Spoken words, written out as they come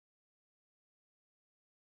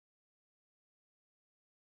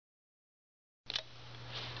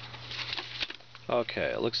Okay,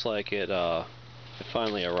 it looks like it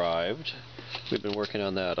finally arrived. We've been working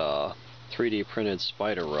on that 3D printed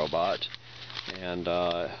spider robot, and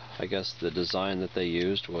I guess the design that they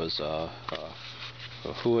used was a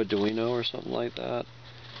Huaduino or something like that.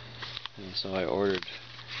 And so I ordered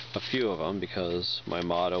a few of them because my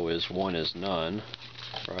motto is one is none,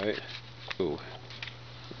 right? Ooh,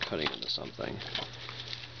 I'm cutting into something.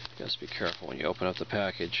 You guys be careful when you open up the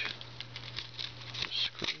package. There's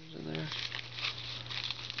screws in there.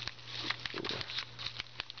 Ooh.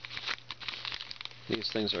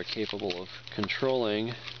 These things are capable of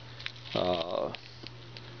controlling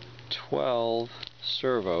 12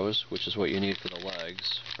 servos, which is what you need for the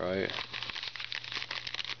legs, right?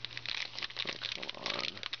 Oh, come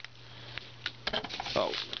on.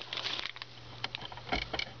 Oh.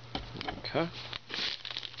 Okay.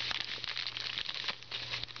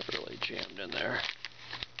 Really jammed in there.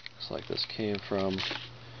 Looks like this came from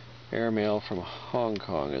airmail from Hong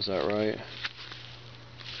Kong, is that right?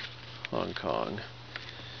 Hong Kong.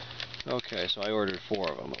 Okay, so I ordered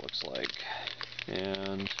 4 of them, it looks like.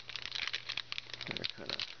 And they're kind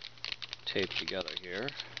of taped together here.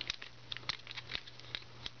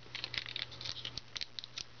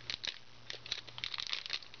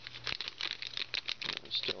 We're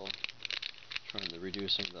still trying to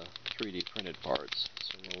reducing the 3D printed parts,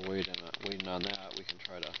 so we're waiting on that. We can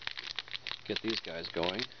try to get these guys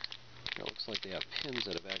going. It looks like they have pins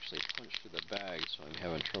that have actually punched through the bag, so I'm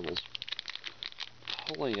having troubles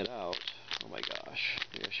pulling it out. Oh my gosh,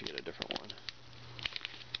 maybe I should get a different one.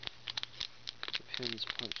 The pins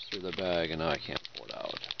punched through the bag and now I can't pull it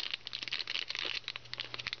out.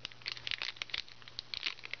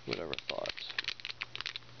 Who'd ever thought?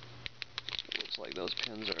 It looks like those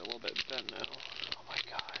pins are a little bit bent now. Oh my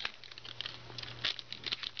god.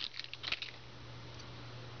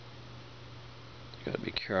 You gotta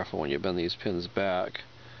be careful when you bend these pins back,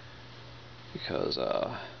 because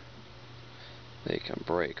they can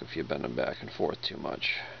break if you bend them back and forth too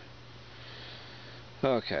much.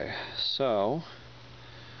 Okay, so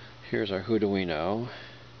here's our Huaduino.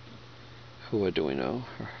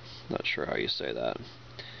 Not sure how you say that.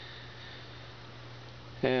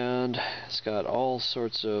 And it's got all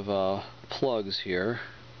sorts of plugs here,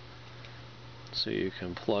 so you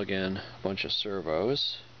can plug in a bunch of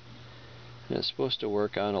servos. And it's supposed to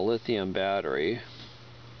work on a lithium battery,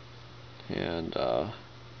 and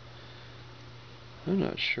I'm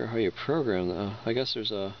not sure how you program that. I guess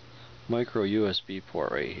there's a micro USB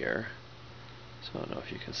port right here, so I don't know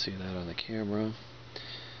if you can see that on the camera.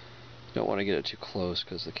 Don't want to get it too close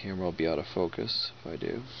because the camera will be out of focus if I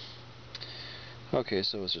do. Okay,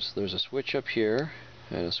 so there's a switch up here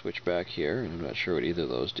and a switch back here, and I'm not sure what either of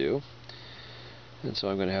those do. And so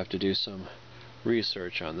I'm going to have to do some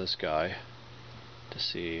research on this guy to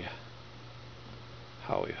see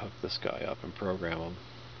how we hook this guy up and program him.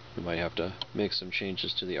 We might have to make some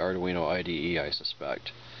changes to the Arduino IDE, I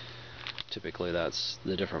suspect. Typically that's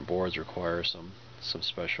the different boards require some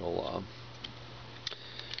special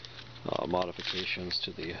modifications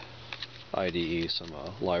to the IDE, some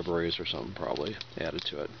libraries or something probably added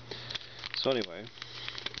to it. So anyway,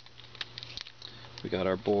 we got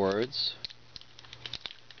our boards.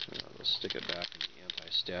 Let's stick it back in the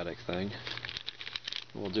anti-static thing.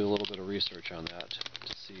 We'll do a little bit of research on that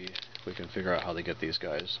to see if we can figure out how to get these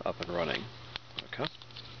guys up and running. Okay.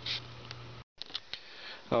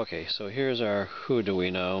 Okay, so here's our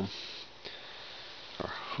Huaduino,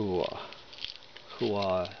 or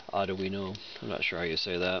Huaduino. I'm not sure how you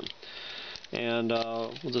say that. And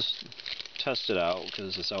we'll just test it out,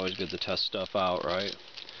 because it's always good to test stuff out, right?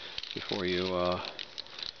 Before you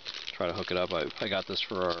try to hook it up. I got this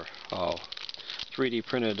for our 3D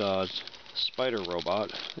printed spider robot.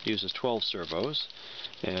 It uses 12 servos,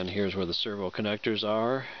 and here's where the servo connectors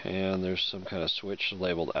are, and there's some kind of switch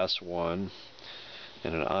labeled S1,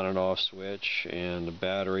 and an on and off switch, and a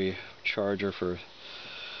battery charger for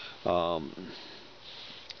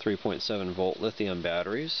 3.7 volt lithium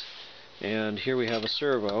batteries. And here we have a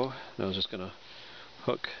servo, and I was just going to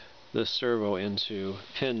hook this servo into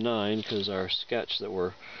pin 9 because our sketch that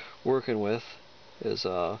we're working with is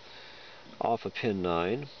off of pin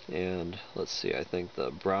 9. And let's see, I think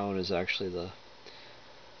the brown is actually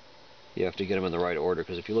you have to get them in the right order,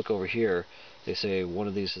 because if you look over here, they say one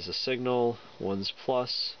of these is a signal, one's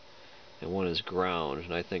plus, and one is ground.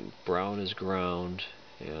 And I think brown is ground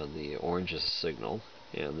and the orange is a signal.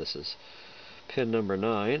 And this is pin number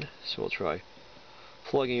 9, so we'll try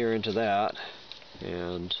plugging her into that,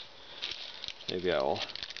 and maybe I will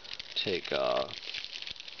take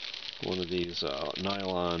one of these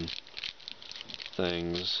nylon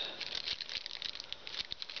things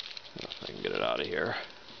if I can get it out of here,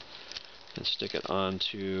 and stick it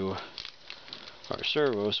onto our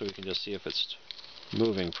servo so we can just see if it's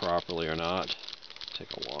moving properly or not.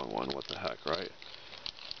 Take a long one, what the heck, right?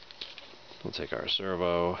 We'll take our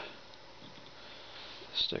servo,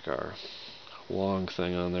 stick our long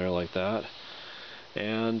thing on there like that,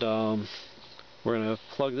 and we're going to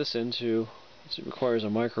plug this into, it requires a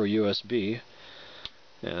micro USB,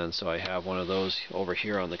 and so I have one of those over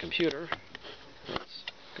here on the computer. Let's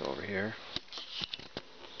go over here.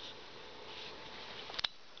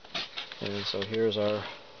 And so here's our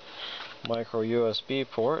micro USB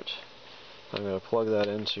port. I'm going to plug that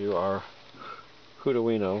into our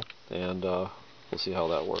Huaduino, and we'll see how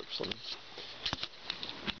that works.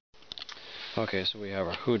 Okay, so we have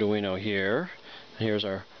our Huaduino here. Here's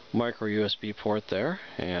our micro USB port there,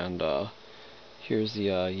 and here's the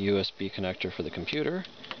USB connector for the computer.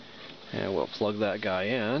 And we'll plug that guy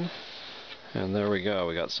in, and there we go.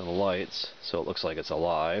 We got some lights, so it looks like it's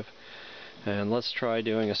alive. And let's try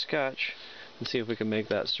doing a sketch and see if we can make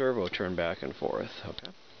that servo turn back and forth.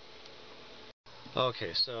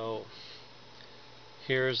 Okay, so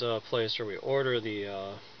here's a place where we order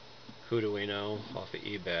the Huaduino off of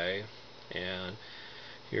eBay, and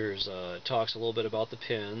here's it talks a little bit about the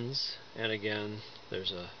pins, and again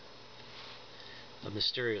there's a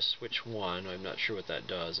mysterious switch 1. I'm not sure what that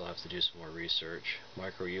does. I'll have to do some more research.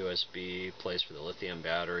 Micro USB, place for the lithium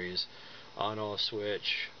batteries, on-off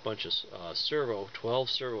switch, bunch of 12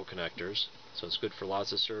 servo connectors, so it's good for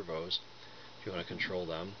lots of servos if you want to control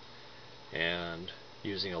them, and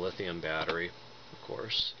using a lithium battery, of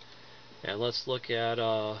course. And let's look at,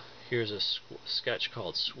 here's a sketch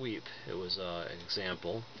called Sweep. It was an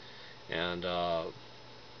example, and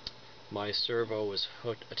my servo was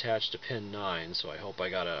attached to pin 9, so I hope I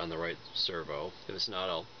got it on the right servo. If it's not,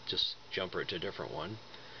 I'll just jumper it to a different one.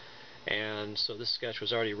 And so this sketch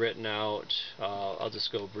was already written out. I'll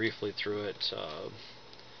just go briefly through it.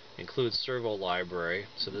 Includes servo library.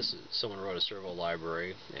 So this is, someone wrote a servo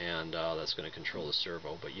library, and that's going to control the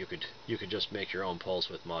servo. But you could just make your own pulse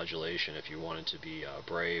width modulation if you wanted to be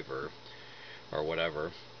brave or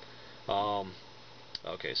whatever.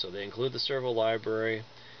 Okay, so they include the servo library.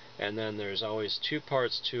 And then there's always 2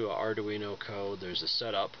 parts to Arduino code. There's a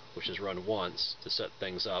setup, which is run once to set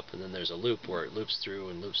things up, and then there's a loop where it loops through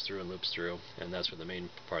and loops through and loops through, and that's where the main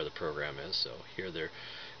part of the program is. So here they're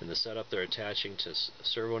in the setup, they're attaching to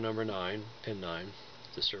servo number 9, pin 9,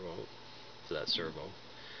 to that servo,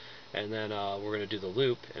 and then we're going to do the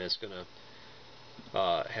loop, and it's going to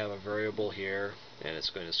have a variable here, and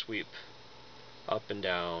it's going to sweep up and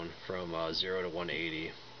down from 0 to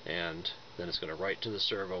 180, and then it's going to write to the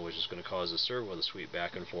servo, which is going to cause the servo to sweep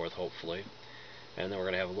back and forth, hopefully. And then we're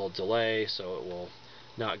going to have a little delay, so it will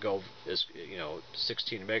not go as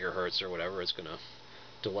 16 megahertz or whatever. It's going to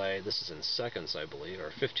delay. This is in seconds, I believe, or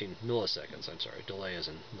 15 milliseconds. I'm sorry, delay is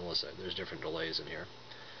in milliseconds. There's different delays in here.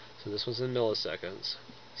 So this one's in milliseconds,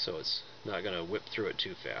 so it's not going to whip through it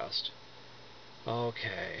too fast.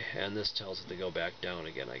 Okay, and this tells it to go back down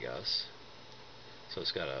again, I guess. So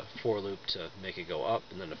it's got a for loop to make it go up,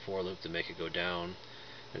 and then a for loop to make it go down.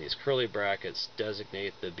 And these curly brackets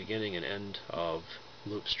designate the beginning and end of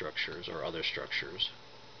loop structures or other structures.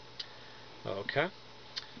 Okay,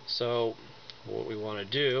 so what we want to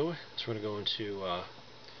do is we're going to go into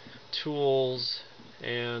Tools,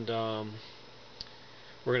 and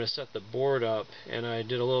we're going to set the board up. And I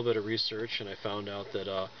did a little bit of research, and I found out that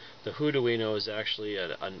the Huaduino is actually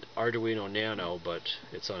an Arduino Nano, but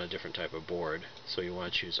it's on a different type of board. So you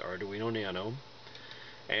want to choose Arduino Nano.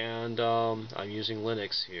 And I'm using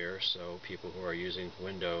Linux here, so people who are using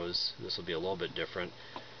Windows, this will be a little bit different.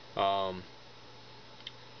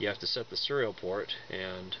 You have to set the serial port,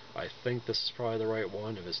 and I think this is probably the right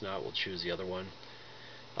one. If it's not, we'll choose the other one.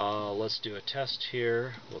 Let's do a test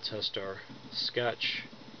here. We'll test our sketch,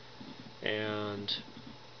 and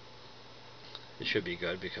it should be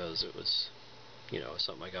good because it was,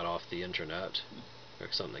 something I got off the internet, or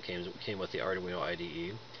something that came with the Arduino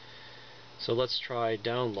IDE. So let's try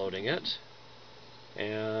downloading it,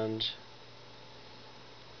 and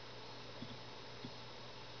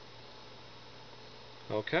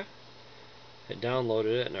okay, it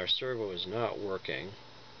downloaded it, and our servo is not working.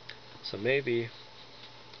 So maybe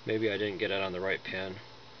I didn't get it on the right pin,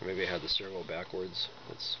 or maybe I had the servo backwards.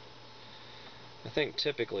 I think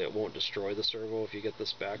typically it won't destroy the servo if you get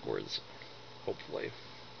this backwards, hopefully.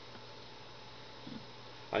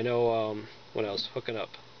 I know when I was hooking up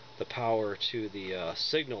the power to the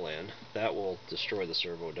signal in, that will destroy the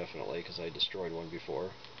servo definitely, because I destroyed one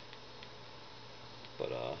before.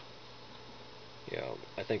 But yeah,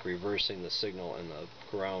 I think reversing the signal in the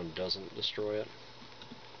ground doesn't destroy it.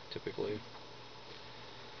 typically.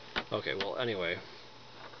 Okay, well anyway,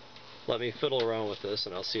 let me fiddle around with this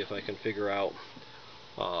and I'll see if I can figure out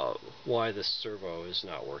why this servo is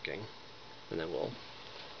not working, and then we'll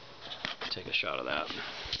take a shot of that.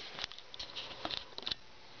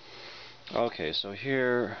 Okay, so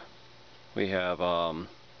here we have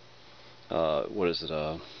what is it?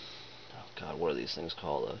 Oh God, what are these things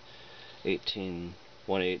called?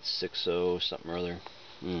 1860 something or other.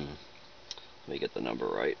 Let me get the number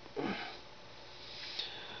right.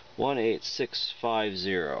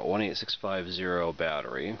 18650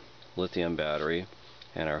 battery, lithium battery,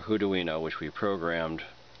 and our Huaduino, which we programmed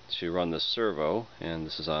to run the servo, and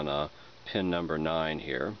this is on pin number 9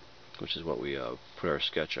 here, which is what we put our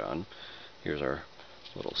sketch on. Here's our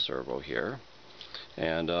little servo here,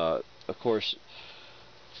 and of course,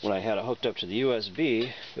 when I had it hooked up to the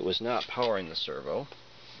USB, it was not powering the servo,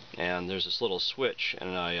 and there's this little switch,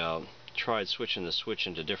 and I tried switching the switch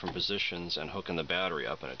into different positions and hooking the battery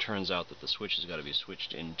up, and it turns out that the switch has got to be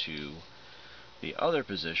switched into the other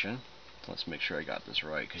position. Let's make sure I got this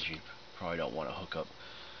right, because you probably don't want to hook up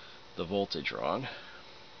the voltage wrong.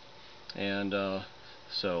 And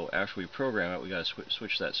so after we program it, we got to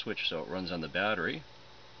switch that switch so it runs on the battery.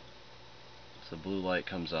 So the blue light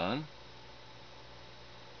comes on,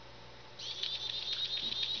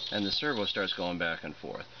 and the servo starts going back and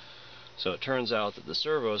forth. So it turns out that the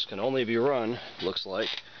servos can only be run, looks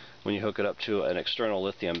like, when you hook it up to an external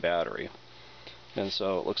lithium battery. And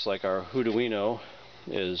so it looks like our Huaduino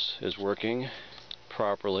is working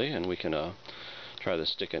properly, and we can try to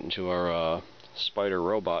stick it into our spider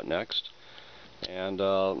robot next, and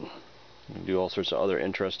do all sorts of other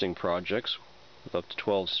interesting projects with up to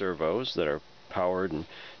 12 servos that are powered, and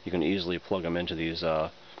you can easily plug them into these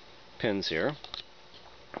pins here.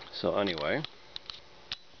 So anyway,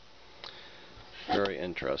 very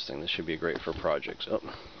interesting. This should be great for projects. Oh,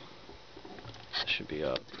 this should be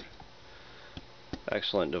a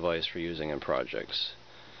excellent device for using in projects.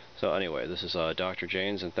 So anyway, this is Dr.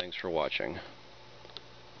 Janes, and thanks for watching.